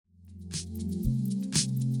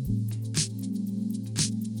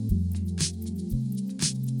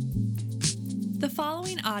The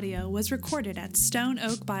following audio was recorded at Stone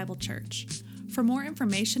Oak Bible Church. For more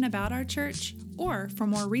information about our church or for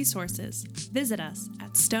more resources, visit us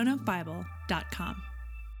at stoneoakbible.com.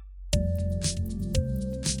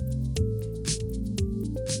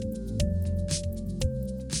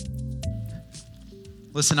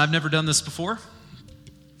 Listen, I've never done this before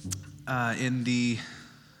in the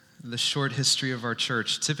short history of our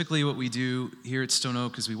church. Typically what we do here at Stone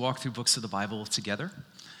Oak is we walk through books of the Bible together.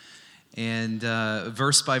 And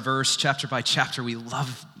verse by verse, chapter by chapter, we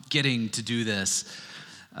love getting to do this.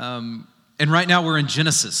 And right now we're in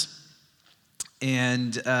Genesis.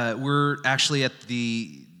 And we're actually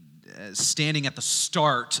standing at the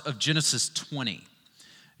start of Genesis 20.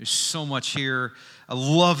 There's so much here. I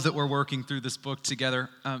love that we're working through this book together.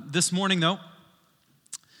 This morning, though,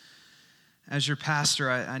 as your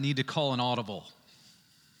pastor, I need to call an audible.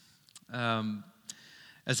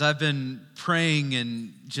 As I've been praying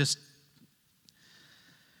and just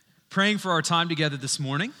praying for our time together this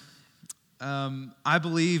morning, I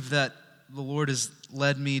believe that the Lord has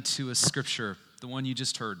led me to a scripture, the one you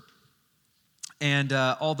just heard. And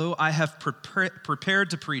although I have prepared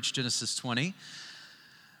to preach Genesis 20,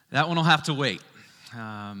 that one will have to wait.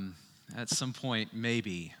 At some point,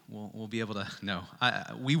 maybe we'll be able to. No,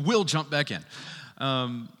 we will jump back in.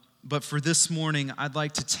 But for this morning, I'd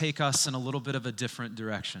like to take us in a little bit of a different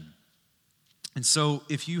direction. And so,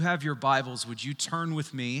 if you have your Bibles, would you turn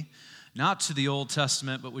with me, not to the Old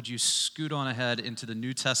Testament, but would you scoot on ahead into the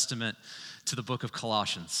New Testament, to the book of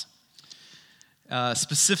Colossians,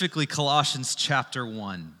 specifically Colossians chapter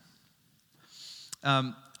 1.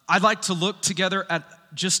 I'd like to look together at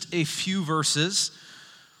just a few verses,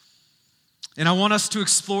 and I want us to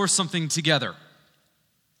explore something together.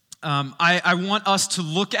 I want us to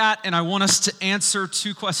look at and I want us to answer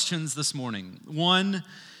two questions this morning. One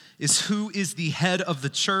is, who is the head of the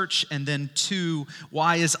church? And then two,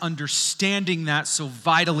 why is understanding that so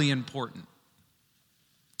vitally important?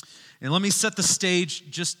 And let me set the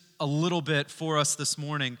stage just a little bit for us this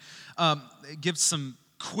morning. Give some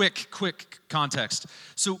quick context.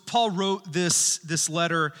 So Paul wrote this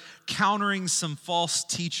letter countering some false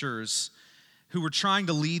teachers who were trying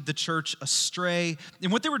to lead the church astray.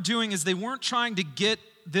 And what they were doing is they weren't trying to get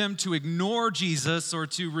them to ignore Jesus or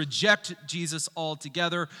to reject Jesus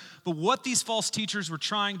altogether. But what these false teachers were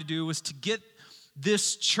trying to do was to get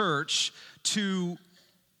this church to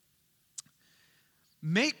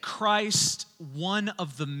make Christ one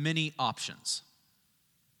of the many options.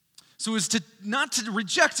 So it was not to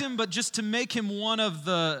reject him, but just to make him one of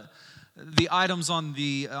the items on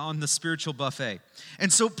the spiritual buffet.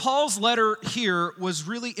 And so Paul's letter here was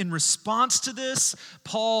really in response to this.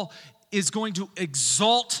 Paul is going to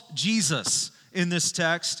exalt Jesus in this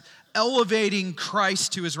text, elevating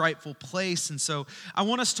Christ to his rightful place. And so I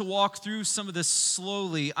want us to walk through some of this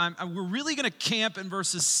slowly. We're really going to camp in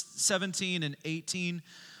verses 17 and 18,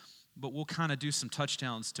 but we'll kind of do some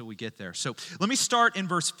touchdowns till we get there. So let me start in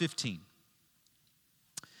verse 15.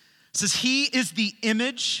 It says, he is the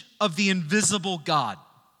image of the invisible God.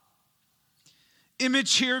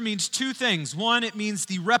 Image here means two things. One, it means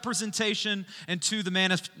the representation, and two, the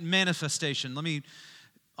manifestation. Let me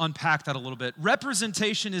unpack that a little bit.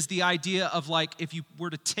 Representation is the idea of, like, if you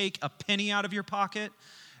were to take a penny out of your pocket,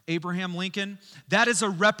 Abraham Lincoln, that is a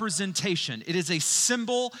representation. It is a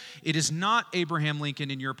symbol. It is not Abraham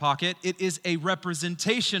Lincoln in your pocket. It is a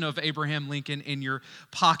representation of Abraham Lincoln in your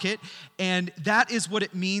pocket. And that is what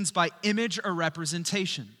it means by image or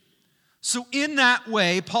representation. So in that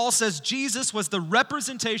way, Paul says Jesus was the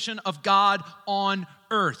representation of God on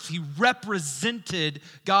earth. He represented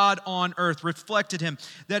God on earth, reflected him.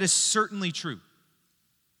 That is certainly true.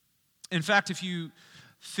 In fact, if you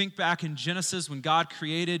think back in Genesis when God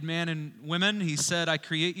created man and women, he said, I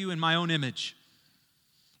create you in my own image.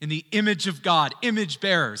 In the image of God, image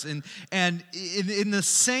bearers. And in the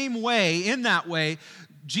same way, in that way,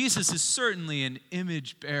 Jesus is certainly an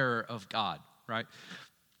image bearer of God, right?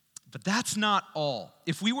 But that's not all.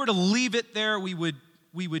 If we were to leave it there, we would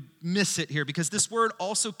miss it here, because this word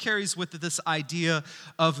also carries with it this idea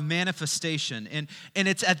of manifestation. And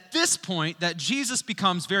it's at this point that Jesus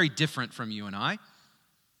becomes very different from you and I.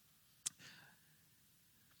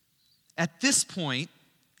 At this point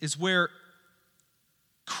is where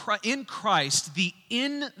in Christ, the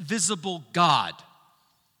invisible God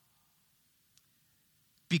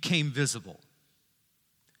became visible.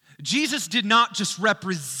 Jesus did not just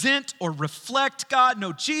represent or reflect God.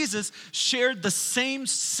 No, Jesus shared the same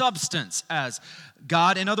substance as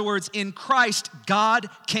God. In other words, in Christ, God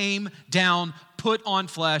came down, put on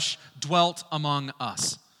flesh, dwelt among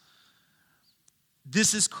us.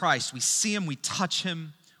 This is Christ. We see him, we touch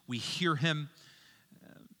him, we hear him.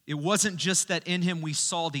 It wasn't just that in him we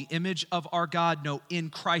saw the image of our God. No, in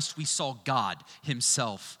Christ we saw God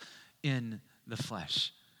himself in the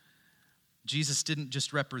flesh. Jesus didn't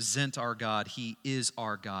just represent our God, he is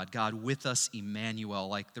our God. God with us, Emmanuel,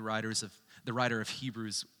 like the writer of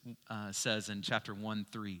Hebrews says in chapter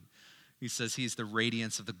 1:3. He says he's the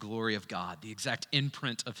radiance of the glory of God, the exact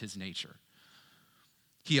imprint of his nature.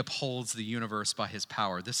 He upholds the universe by his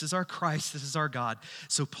power. This is our Christ, this is our God.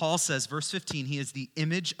 So Paul says, verse 15, he is the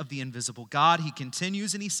image of the invisible God. He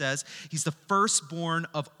continues and he says, he's the firstborn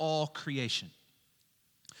of all creation.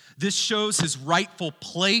 This shows his rightful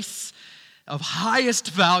place of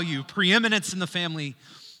highest value, preeminence in the family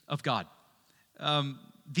of God.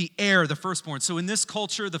 The heir, the firstborn. So in this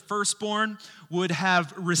culture, the firstborn would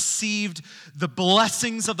have received the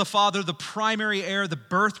blessings of the father. The primary heir, the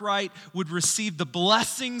birthright, would receive the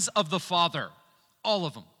blessings of the father. All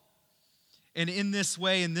of them. And in this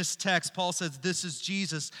way, in this text, Paul says, this is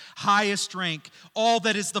Jesus' highest rank. All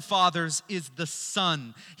that is the Father's is the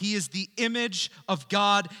Son. He is the image of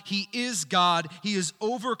God. He is God. He is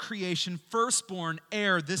over creation, firstborn,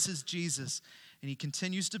 heir. This is Jesus. And he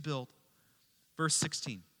continues to build. Verse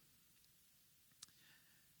 16.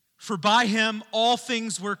 For by him all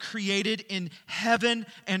things were created in heaven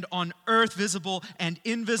and on earth, visible and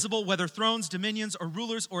invisible, whether thrones, dominions, or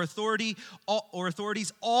rulers, or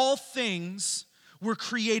authorities, all things were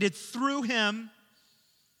created through him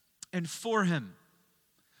and for him.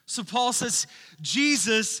 So Paul says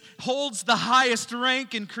Jesus holds the highest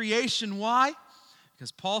rank in creation. Why?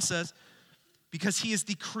 Because Paul says, because he is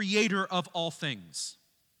the creator of all things.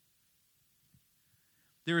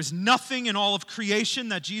 There is nothing in all of creation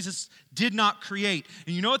that Jesus did not create.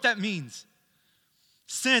 And you know what that means?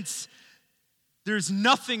 Since there's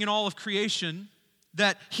nothing in all of creation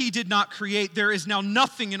that he did not create, there is now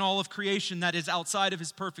nothing in all of creation that is outside of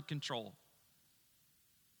his perfect control.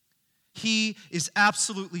 He is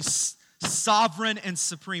absolutely sovereign and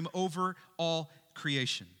supreme over all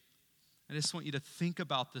creation. I just want you to think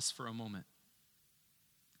about this for a moment.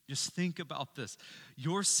 Just think about this.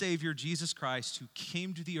 Your Savior, Jesus Christ, who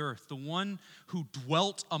came to the earth, the one who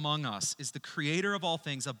dwelt among us, is the creator of all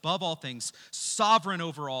things, above all things, sovereign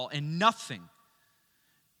over all, and nothing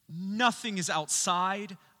is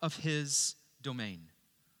outside of his domain.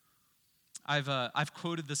 I've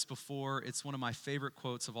quoted this before. It's one of my favorite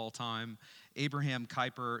quotes of all time. Abraham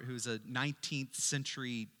Kuyper, who's a 19th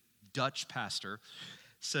century Dutch pastor,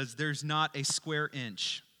 says, "There's not a square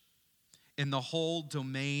inch in the whole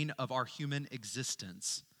domain of our human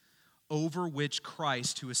existence over which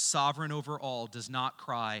Christ, who is sovereign over all, does not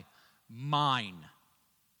cry, 'Mine.'"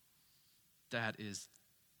 That is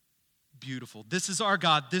beautiful. This is our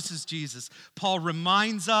God. This is Jesus. Paul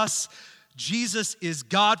reminds us Jesus is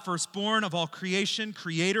God, firstborn of all creation,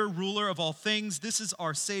 creator, ruler of all things. This is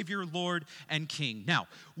our Savior, Lord, and King. Now,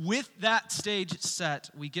 with that stage set,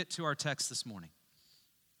 we get to our text this morning.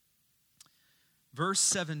 Verse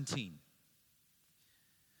 17.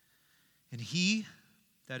 And he,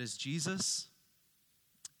 that is Jesus,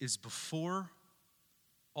 is before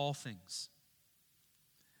all things.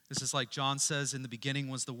 This is like John says, in the beginning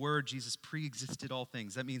was the Word. Jesus pre-existed all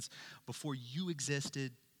things. That means before you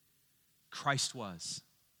existed, Christ was.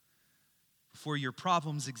 Before your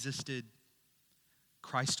problems existed,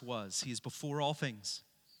 Christ was. He is before all things.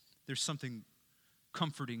 There's something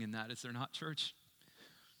comforting in that, is there not, church?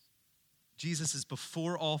 Jesus is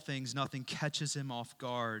before all things. Nothing catches him off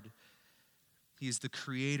guard. He is the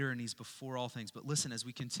creator and he's before all things. But listen, as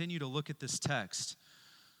we continue to look at this text,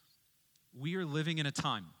 we are living in a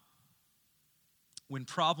time when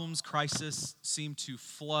problems, crisis seem to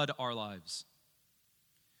flood our lives.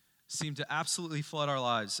 Seem to absolutely flood our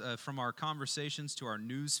lives. From our conversations to our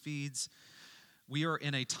news feeds, we are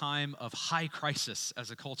in a time of high crisis as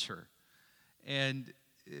a culture. And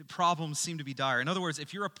problems seem to be dire. In other words,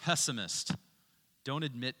 if you're a pessimist, don't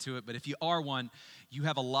admit to it, but if you are one, you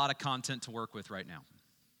have a lot of content to work with right now.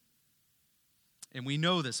 And we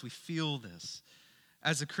know this, we feel this.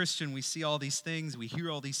 As a Christian, we see all these things, we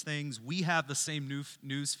hear all these things, we have the same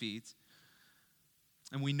news feeds.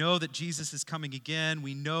 And we know that Jesus is coming again.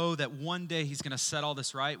 We know that one day he's going to set all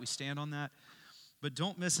this right. We stand on that. But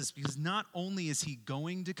don't miss this, because not only is he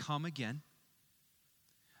going to come again,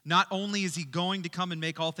 not only is he going to come and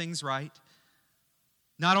make all things right,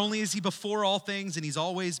 not only is he before all things, and he's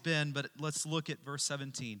always been, but let's look at verse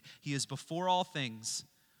 17. He is before all things.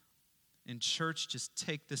 In church, just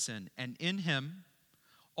take this in. And in him,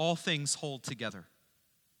 all things hold together.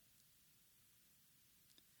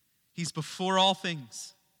 He's before all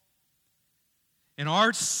things. And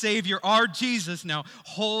our Savior, our Jesus now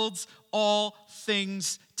holds all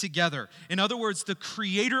things together. In other words, the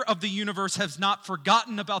creator of the universe has not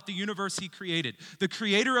forgotten about the universe he created. The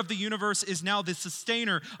creator of the universe is now the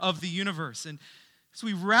sustainer of the universe. And as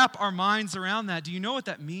we wrap our minds around that, do you know what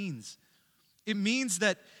that means? It means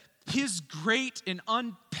that his great and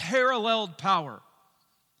unparalleled power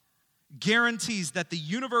guarantees that the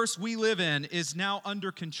universe we live in is now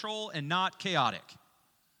under control and not chaotic.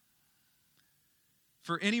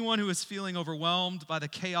 For anyone who is feeling overwhelmed by the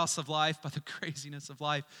chaos of life, by the craziness of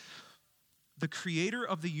life, the creator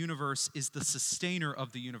of the universe is the sustainer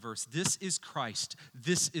of the universe. This is Christ.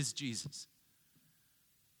 This is Jesus.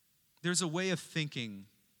 There's a way of thinking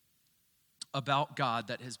about God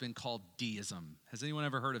that has been called deism. Has anyone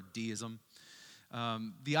ever heard of deism?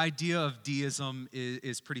 The idea of deism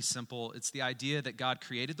is pretty simple. It's the idea that God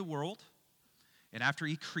created the world, and after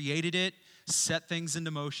he created it, set things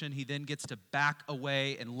into motion, he then gets to back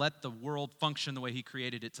away and let the world function the way he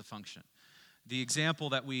created it to function. The example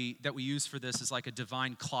that we use for this is like a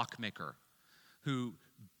divine clockmaker who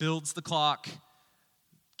builds the clock,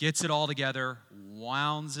 gets it all together,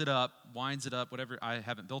 winds it up, whatever. I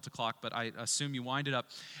haven't built a clock, but I assume you wind it up,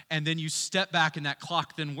 and then you step back and that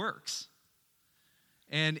clock then works.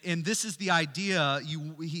 And this is the idea.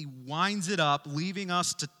 He winds it up, leaving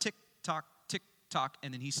us to tick-tock, tick-tock,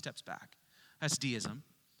 and then he steps back. That's deism.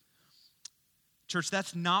 Church,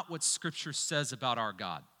 that's not what Scripture says about our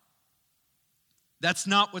God. That's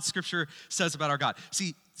not what Scripture says about our God.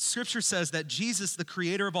 See, Scripture says that Jesus, the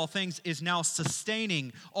creator of all things, is now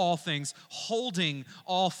sustaining all things, holding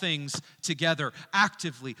all things together,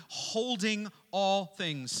 actively holding all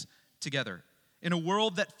things together. In a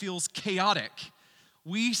world that feels chaotic,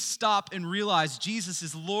 we stop and realize Jesus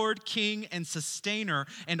is Lord, King, and Sustainer,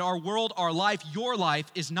 and our world, our life, your life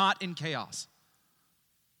is not in chaos.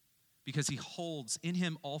 Because he holds, in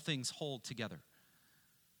him all things hold together.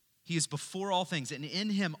 He is before all things, and in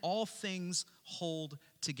him all things hold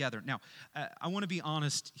together. Now, I want to be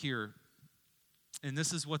honest here, and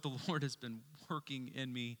this is what the Lord has been working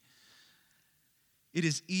in me. It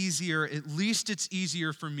is easier, at least it's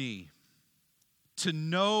easier for me, to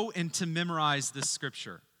know and to memorize this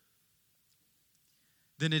scripture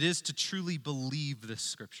than it is to truly believe this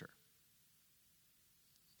scripture.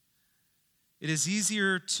 It is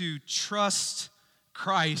easier to trust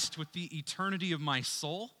Christ with the eternity of my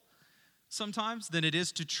soul sometimes than it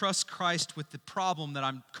is to trust Christ with the problem that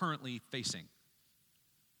I'm currently facing.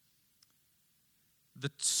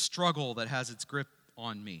 The struggle that has its grip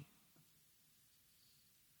on me.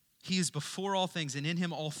 He is before all things, and in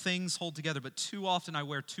him all things hold together, but too often I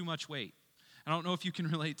wear too much weight. I don't know if you can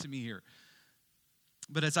relate to me here.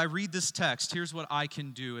 But as I read this text, here's what I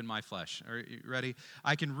can do in my flesh. Are you ready?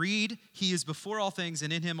 I can read, he is before all things,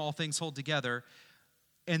 and in him all things hold together,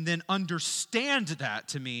 and then understand that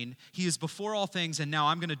to mean he is before all things, and now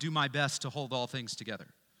I'm going to do my best to hold all things together.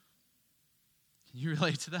 Can you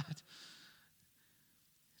relate to that?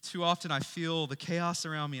 Too often I feel the chaos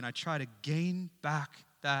around me, and I try to gain back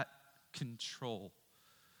that control.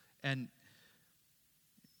 And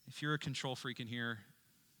if you're a control freak in here,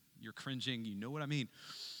 you're cringing, you know what I mean.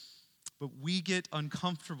 But we get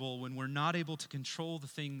uncomfortable when we're not able to control the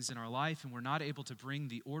things in our life and we're not able to bring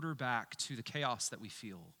the order back to the chaos that we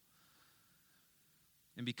feel.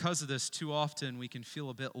 And because of this, too often we can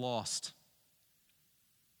feel a bit lost.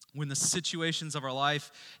 When the situations of our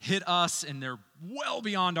life hit us and they're well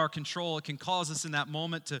beyond our control, it can cause us in that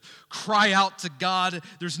moment to cry out to God.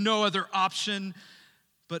 There's no other option.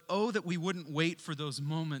 But oh, that we wouldn't wait for those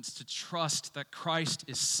moments to trust that Christ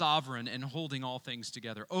is sovereign and holding all things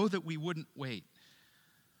together. Oh, that we wouldn't wait.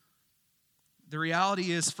 The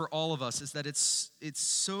reality is for all of us is that it's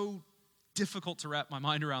so difficult to wrap my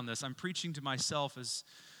mind around this. I'm preaching to myself as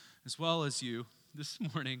well as you this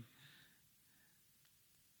morning.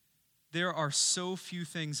 There are so few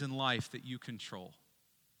things in life that you control.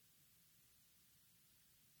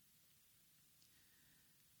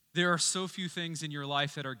 There are so few things in your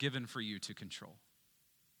life that are given for you to control.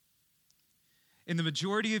 And the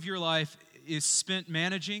majority of your life is spent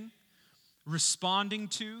managing, responding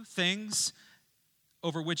to things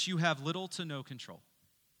over which you have little to no control.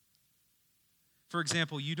 For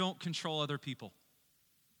example, you don't control other people.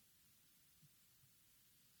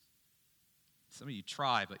 Some of you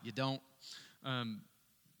try, but you don't.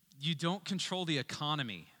 You don't control the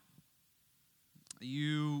economy.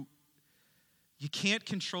 You can't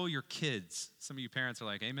control your kids. Some of you parents are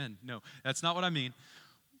like, amen. No, that's not what I mean.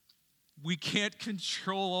 We can't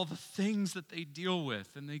control all the things that they deal with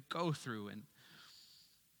and they go through. And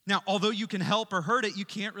now, although you can help or hurt it, you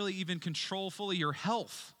can't really even control fully your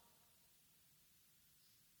health.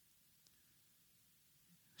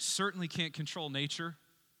 certainly can't control nature.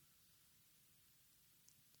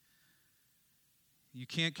 You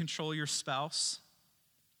can't control your spouse.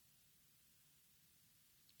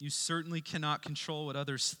 You certainly cannot control what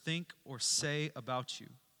others think or say about you.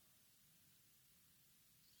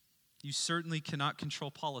 You certainly cannot control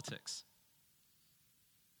politics.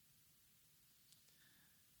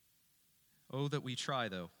 Oh, that we try,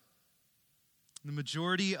 though. The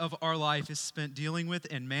majority of our life is spent dealing with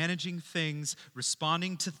and managing things,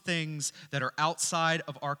 responding to things that are outside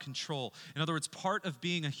of our control. In other words, part of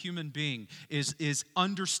being a human being is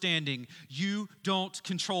understanding you don't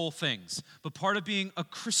control things. But part of being a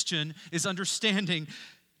Christian is understanding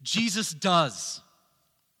Jesus does.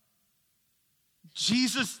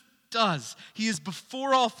 Jesus does. He is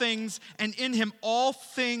before all things, and in him all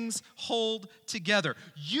things hold together.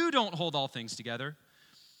 You don't hold all things together.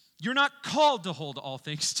 You're not called to hold all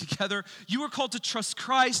things together. You are called to trust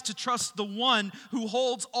Christ, to trust the one who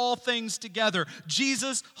holds all things together.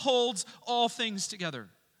 Jesus holds all things together.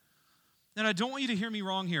 And I don't want you to hear me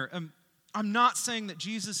wrong here. I'm not saying that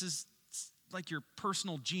Jesus is like your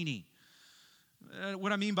personal genie.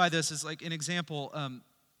 What I mean by this is like an example,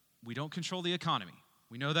 we don't control the economy.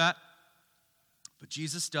 We know that, but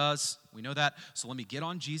Jesus does. We know that. So let me get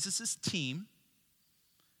on Jesus' team.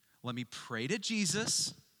 Let me pray to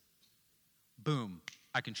Jesus. Boom,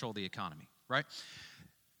 I control the economy, right?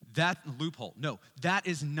 That loophole. No, that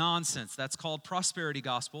is nonsense. That's called prosperity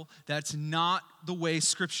gospel. That's not the way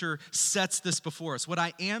Scripture sets this before us. What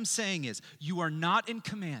I am saying is you are not in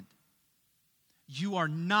command. You are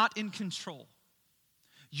not in control.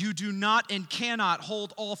 You do not and cannot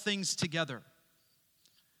hold all things together.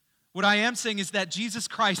 What I am saying is that Jesus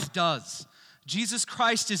Christ does. Jesus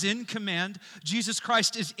Christ is in command. Jesus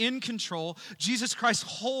Christ is in control. Jesus Christ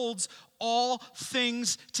holds all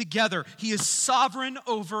things together. He is sovereign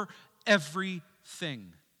over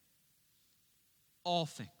everything. All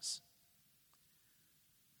things.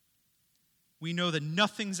 We know that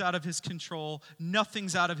nothing's out of his control,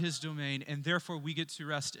 nothing's out of his domain, and therefore we get to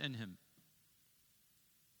rest in him.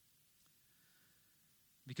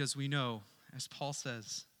 Because we know, as Paul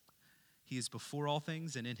says, he is before all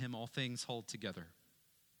things, and in him all things hold together.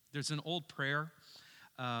 There's an old prayer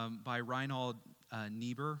by Reinhold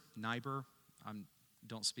Niebuhr. I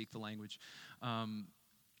don't speak the language.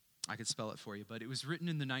 I could spell it for you, but it was written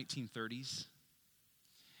in the 1930s.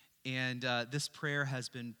 And this prayer has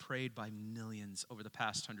been prayed by millions over the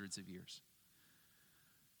past hundreds of years.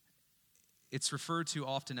 It's referred to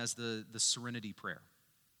often as the Serenity Prayer.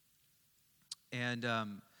 And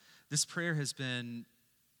this prayer has been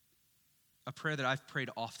a prayer that I've prayed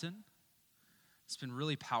often. It's been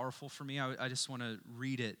really powerful for me. I just want to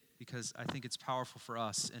read it because I think it's powerful for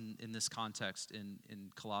us in this context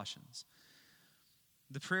in Colossians.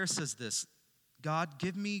 The prayer says this: God,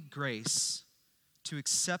 give me grace to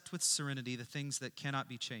accept with serenity the things that cannot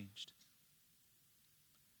be changed,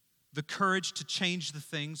 the courage to change the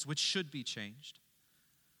things which should be changed,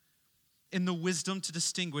 and the wisdom to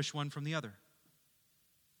distinguish one from the other.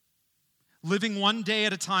 Living one day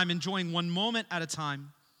at a time, enjoying one moment at a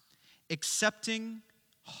time, accepting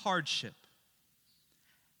hardship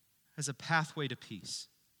as a pathway to peace.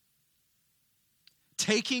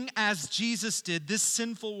 Taking, as Jesus did, this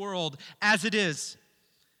sinful world as it is,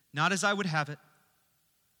 not as I would have it,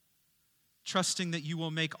 trusting that you will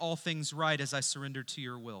make all things right as I surrender to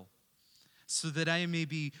your will, so that I may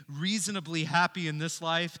be reasonably happy in this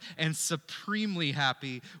life and supremely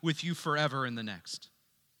happy with you forever in the next.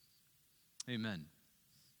 Amen.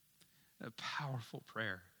 A powerful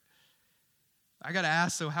prayer. I got to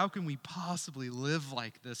ask, so how can we possibly live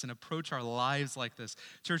like this and approach our lives like this?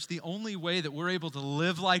 Church, the only way that we're able to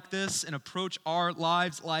live like this and approach our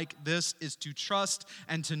lives like this is to trust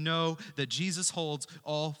and to know that Jesus holds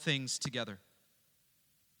all things together.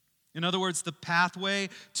 In other words, the pathway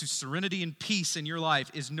to serenity and peace in your life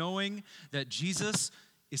is knowing that Jesus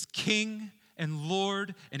is King and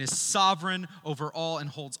Lord and is sovereign over all and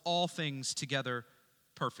holds all things together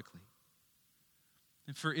perfectly.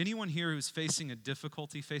 And for anyone here who's facing a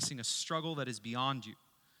difficulty, facing a struggle that is beyond you,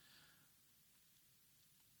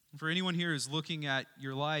 and for anyone here who's looking at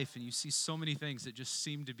your life and you see so many things that just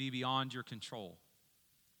seem to be beyond your control,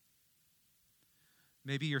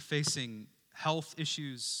 maybe you're facing health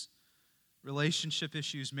issues, relationship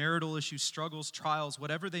issues, marital issues, struggles, trials,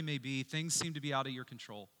 whatever they may be, things seem to be out of your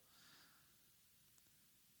control.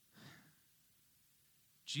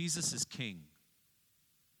 Jesus is King.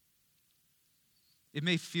 It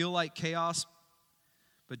may feel like chaos,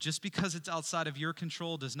 but just because it's outside of your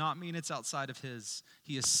control does not mean it's outside of his.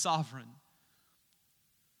 He is sovereign.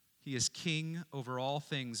 He He is king over all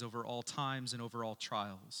things, over all times, and over all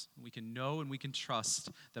trials. We can know and we can trust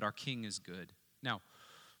that our king is good. Now,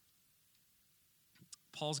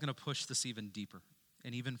 Paul's going to push this even deeper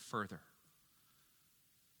and even further.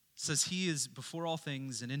 It says he is before all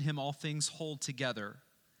things, and in him all things hold together.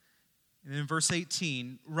 And in verse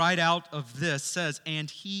 18, right out of this says, and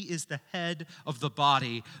he is the head of the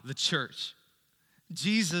body, the church.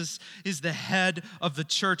 Jesus is the head of the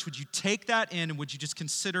church. Would you take that in and would you just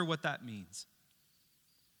consider what that means?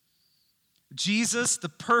 Jesus, the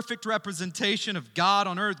perfect representation of God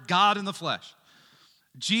on earth, God in the flesh.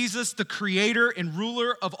 Jesus, the creator and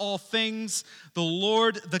ruler of all things, the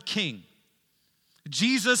Lord, the King.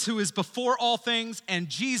 Jesus, who is before all things, and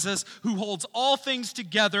Jesus, who holds all things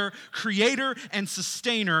together, creator and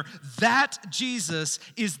sustainer. That Jesus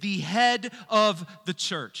is the head of the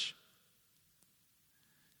church.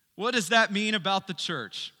 What does that mean about the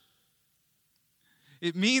church?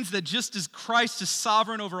 It means that just as Christ is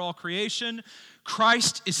sovereign over all creation,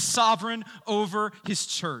 Christ is sovereign over his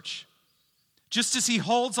church. Just as he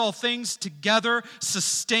holds all things together,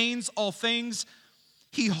 sustains all things,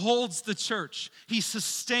 he holds the church. He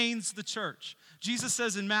sustains the church. Jesus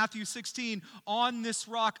says in Matthew 16, on this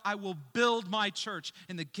rock I will build my church,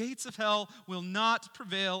 and the gates of hell will not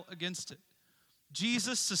prevail against it.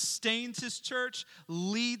 Jesus sustains his church,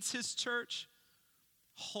 leads his church,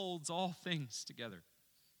 holds all things together.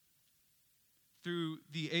 Through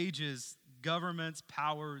the ages, governments,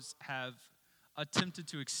 powers have attempted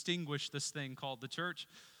to extinguish this thing called the church.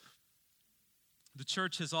 The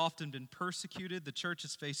church has often been persecuted. The church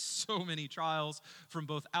has faced so many trials from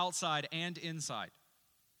both outside and inside.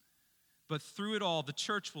 But through it all, the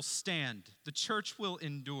church will stand. The church will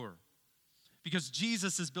endure because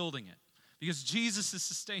Jesus is building it, because Jesus is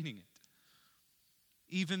sustaining it.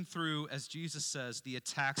 Even through, as Jesus says, the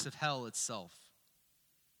attacks of hell itself.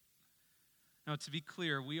 Now, to be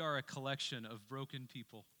clear, we are a collection of broken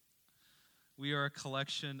people. We are a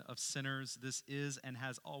collection of sinners. This is and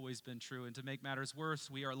has always been true. And to make matters worse,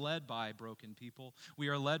 we are led by broken people. We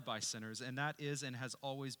are led by sinners, and that is and has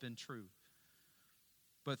always been true.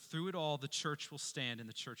 But through it all, the church will stand and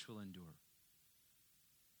the church will endure.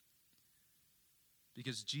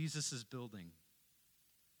 Because Jesus is building.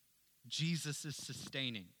 Jesus is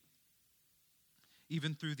sustaining.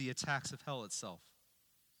 Even through the attacks of hell itself.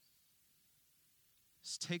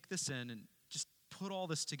 Just take this in and just put all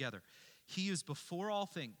this together. He is before all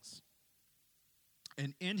things,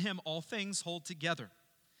 and in him all things hold together.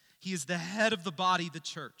 He is the head of the body, the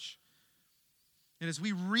church. And as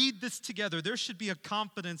we read this together, there should be a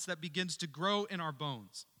confidence that begins to grow in our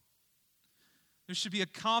bones. There should be a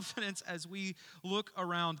confidence as we look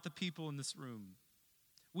around the people in this room.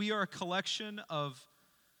 We are a collection of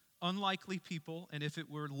unlikely people, and if it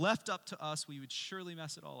were left up to us, we would surely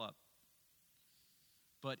mess it all up.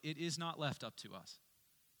 But it is not left up to us.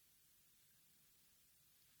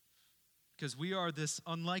 Because we are this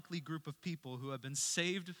unlikely group of people who have been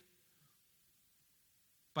saved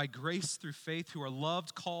by grace through faith, who are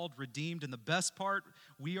loved, called, redeemed. And the best part,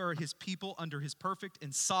 we are his people under his perfect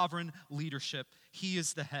and sovereign leadership. He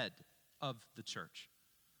is the head of the church.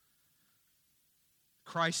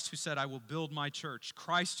 Christ who said, I will build my church.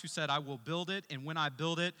 Christ who said, I will build it, and when I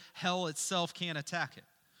build it, hell itself can't attack it.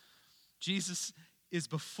 Jesus is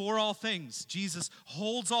before all things. Jesus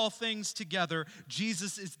holds all things together.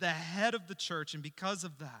 Jesus is the head of the church, and because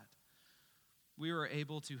of that, we are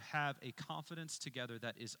able to have a confidence together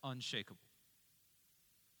that is unshakable.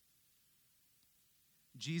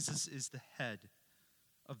 Jesus is the head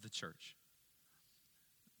of the church.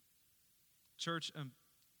 Church,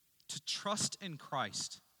 to trust in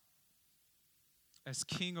Christ as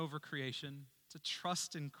King over creation, to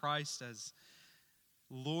trust in Christ as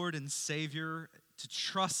Lord and Savior, to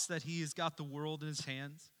trust that he has got the world in his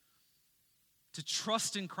hands, to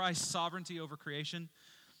trust in Christ's sovereignty over creation,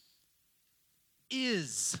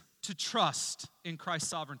 is to trust in Christ's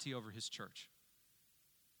sovereignty over his church.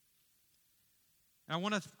 And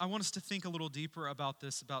I want us to think a little deeper about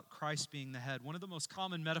this, about Christ being the head. One of the most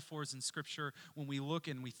common metaphors in Scripture when we look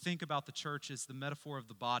and we think about the church is the metaphor of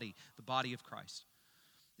the body of Christ.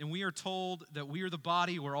 And we are told that we are the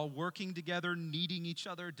body, we're all working together, needing each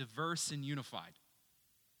other, diverse and unified.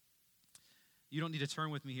 You don't need to turn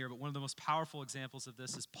with me here, but one of the most powerful examples of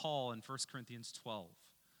this is Paul in 1 Corinthians 12.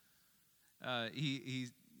 He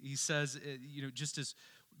says, just as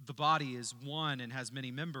the body is one and has many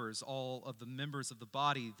members, all of the members of the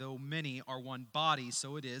body, though many, are one body,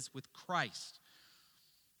 so it is with Christ.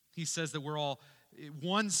 He says that we're all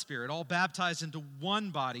one Spirit, all baptized into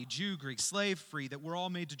one body, Jew, Greek, slave, free, that we're all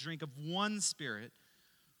made to drink of one Spirit.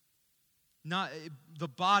 Not the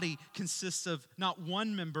body consists of not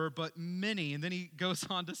one member, but many. And then he goes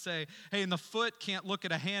on to say, hey, and the foot can't look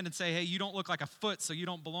at a hand and say, hey, you don't look like a foot, so you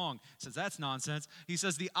don't belong. He says, that's nonsense. He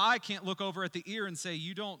says, the eye can't look over at the ear and say,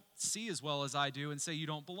 you don't see as well as I do, and say you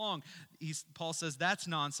don't belong. Paul says, that's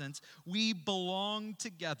nonsense. We belong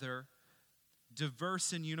together,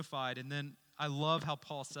 diverse and unified. And then I love how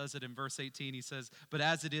Paul says it in verse 18. He says, but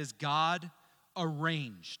as it is, God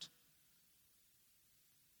arranged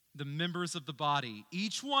the members of the body,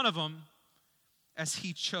 each one of them as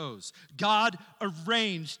he chose. God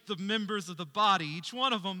arranged the members of the body, each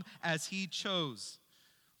one of them as he chose.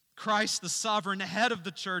 Christ, the sovereign head of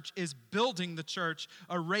the church, is building the church,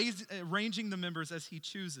 arranging the members as he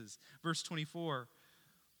chooses. Verse 24,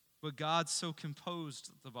 but God so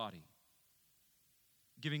composed the body,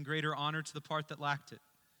 giving greater honor to the part that lacked it,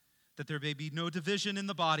 that there may be no division in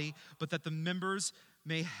the body, but that the members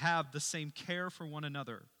may have the same care for one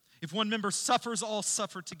another. If one member suffers, all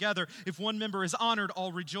suffer together. If one member is honored,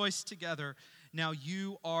 all rejoice together. Now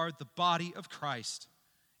you are the body of Christ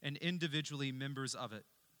and individually members of it.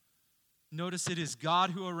 Notice it is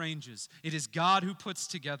God who arranges. It is God who puts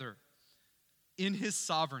together in his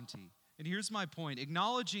sovereignty. And here's my point.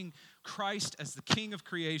 Acknowledging Christ as the King of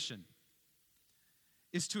creation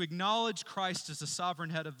is to acknowledge Christ as the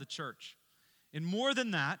sovereign head of the church. And more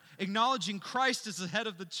than that, acknowledging Christ as the head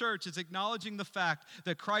of the church is acknowledging the fact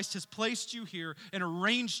that Christ has placed you here and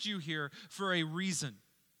arranged you here for a reason.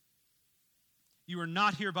 You are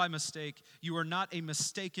not here by mistake. You are not a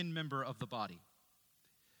mistaken member of the body.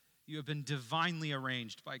 You have been divinely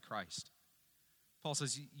arranged by Christ. Paul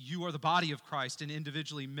says you are the body of Christ and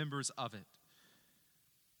individually members of it.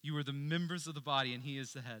 You are the members of the body and he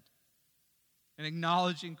is the head. And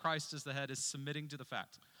acknowledging Christ as the head is submitting to the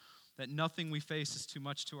fact that nothing we face is too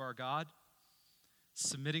much to our God,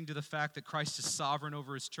 submitting to the fact that Christ is sovereign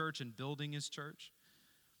over his church and building his church.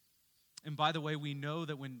 And by the way, we know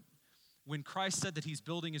that when Christ said that he's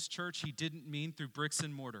building his church, he didn't mean through bricks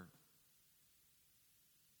and mortar.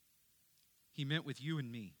 He meant with you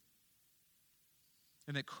and me.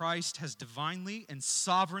 And that Christ has divinely and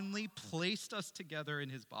sovereignly placed us together in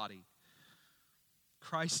his body.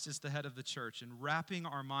 Christ is the head of the church, and wrapping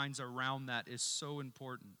our minds around that is so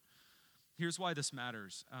important. Here's why this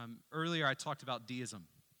matters. Earlier I talked about deism,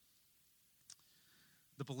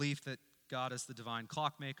 the belief that God is the divine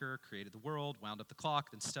clockmaker, created the world, wound up the clock,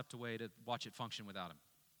 then stepped away to watch it function without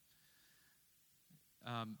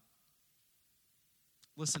him.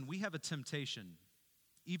 Listen, we have a temptation,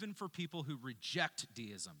 even for people who reject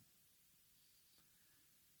deism,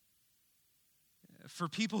 for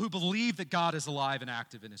people who believe that God is alive and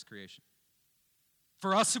active in his creation.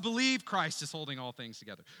 For us who believe Christ is holding all things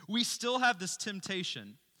together, we still have this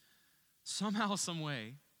temptation, somehow, some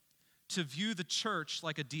way, to view the church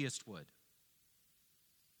like a deist would.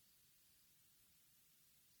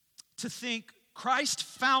 To think Christ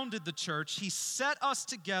founded the church, he set us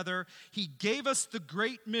together, he gave us the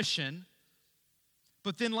great mission,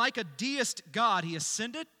 but then like a deist God, he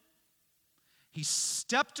ascended, he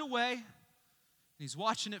stepped away, and he's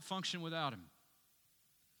watching it function without him.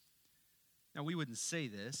 Now, we wouldn't say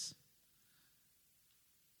this,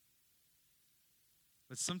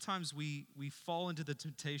 but sometimes we fall into the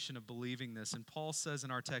temptation of believing this. And Paul says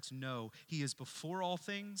in our text, no, he is before all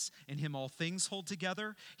things, in him all things hold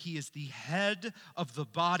together. He is the head of the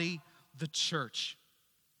body, the church.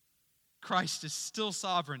 Christ is still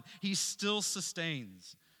sovereign. He still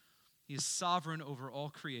sustains. He is sovereign over all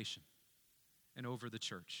creation and over the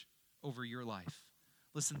church, over your life.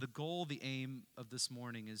 Listen, the goal, the aim of this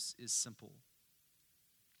morning is simple.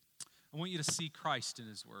 I want you to see Christ in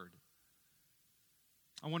his word.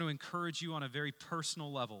 I want to encourage you on a very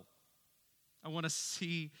personal level. I want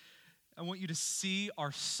you to see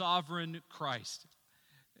our sovereign Christ.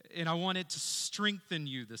 And I want it to strengthen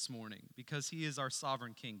you this morning because he is our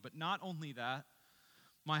sovereign king. But not only that,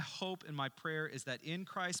 my hope and my prayer is that in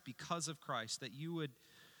Christ, because of Christ, that you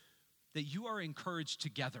are encouraged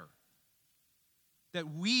together. That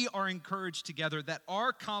we are encouraged together, that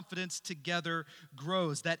our confidence together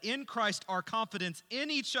grows, that in Christ our confidence in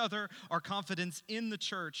each other, our confidence in the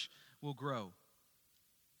church will grow.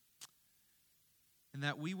 And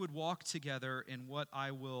that we would walk together in what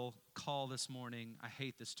I will call this morning, I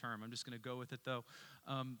hate this term, I'm just going to go with it though,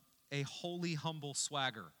 a holy, humble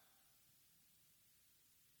swagger.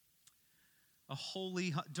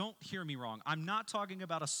 Don't hear me wrong, I'm not talking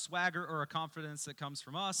about a swagger or a confidence that comes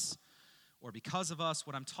from us, or because of us.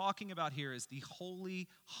 What I'm talking about here is the holy,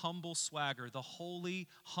 humble swagger, the holy,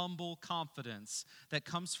 humble confidence that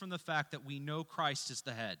comes from the fact that we know Christ is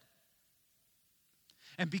the head.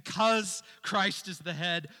 And because Christ is the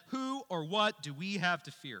head, who or what do we have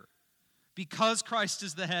to fear? Because Christ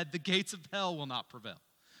is the head, the gates of hell will not prevail.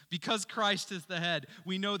 Because Christ is the head,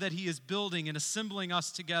 we know that he is building and assembling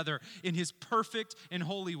us together in his perfect and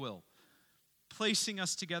holy will, placing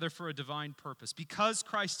us together for a divine purpose. Because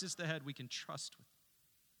Christ is the head, we can trust him.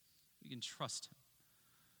 We can trust him.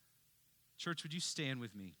 Church, would you stand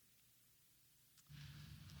with me?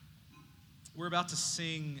 We're about to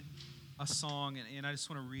sing a song, and I just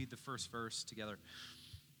want to read the first verse together.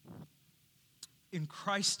 In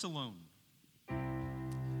Christ alone,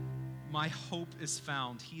 my hope is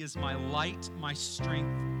found. He is my light, my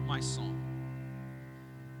strength, my song.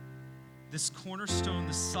 This cornerstone,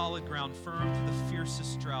 this solid ground, firm through the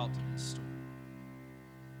fiercest drought and storm.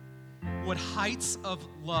 What heights of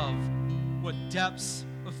love, what depths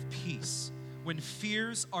of peace, when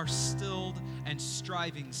fears are stilled and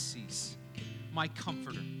striving cease. My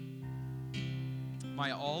comforter,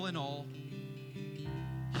 my all in all,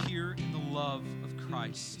 here in the love of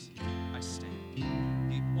Christ I stand.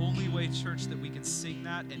 The only way, church, that we can sing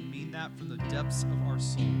that and mean that from the depths of our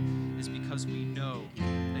soul is because we know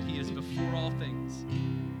that he is before all things,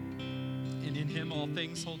 and in him all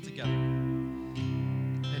things hold together,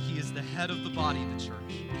 that he is the head of the body, the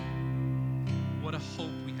church. What a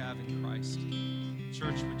hope we have in Christ.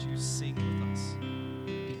 Church, would you sing with us?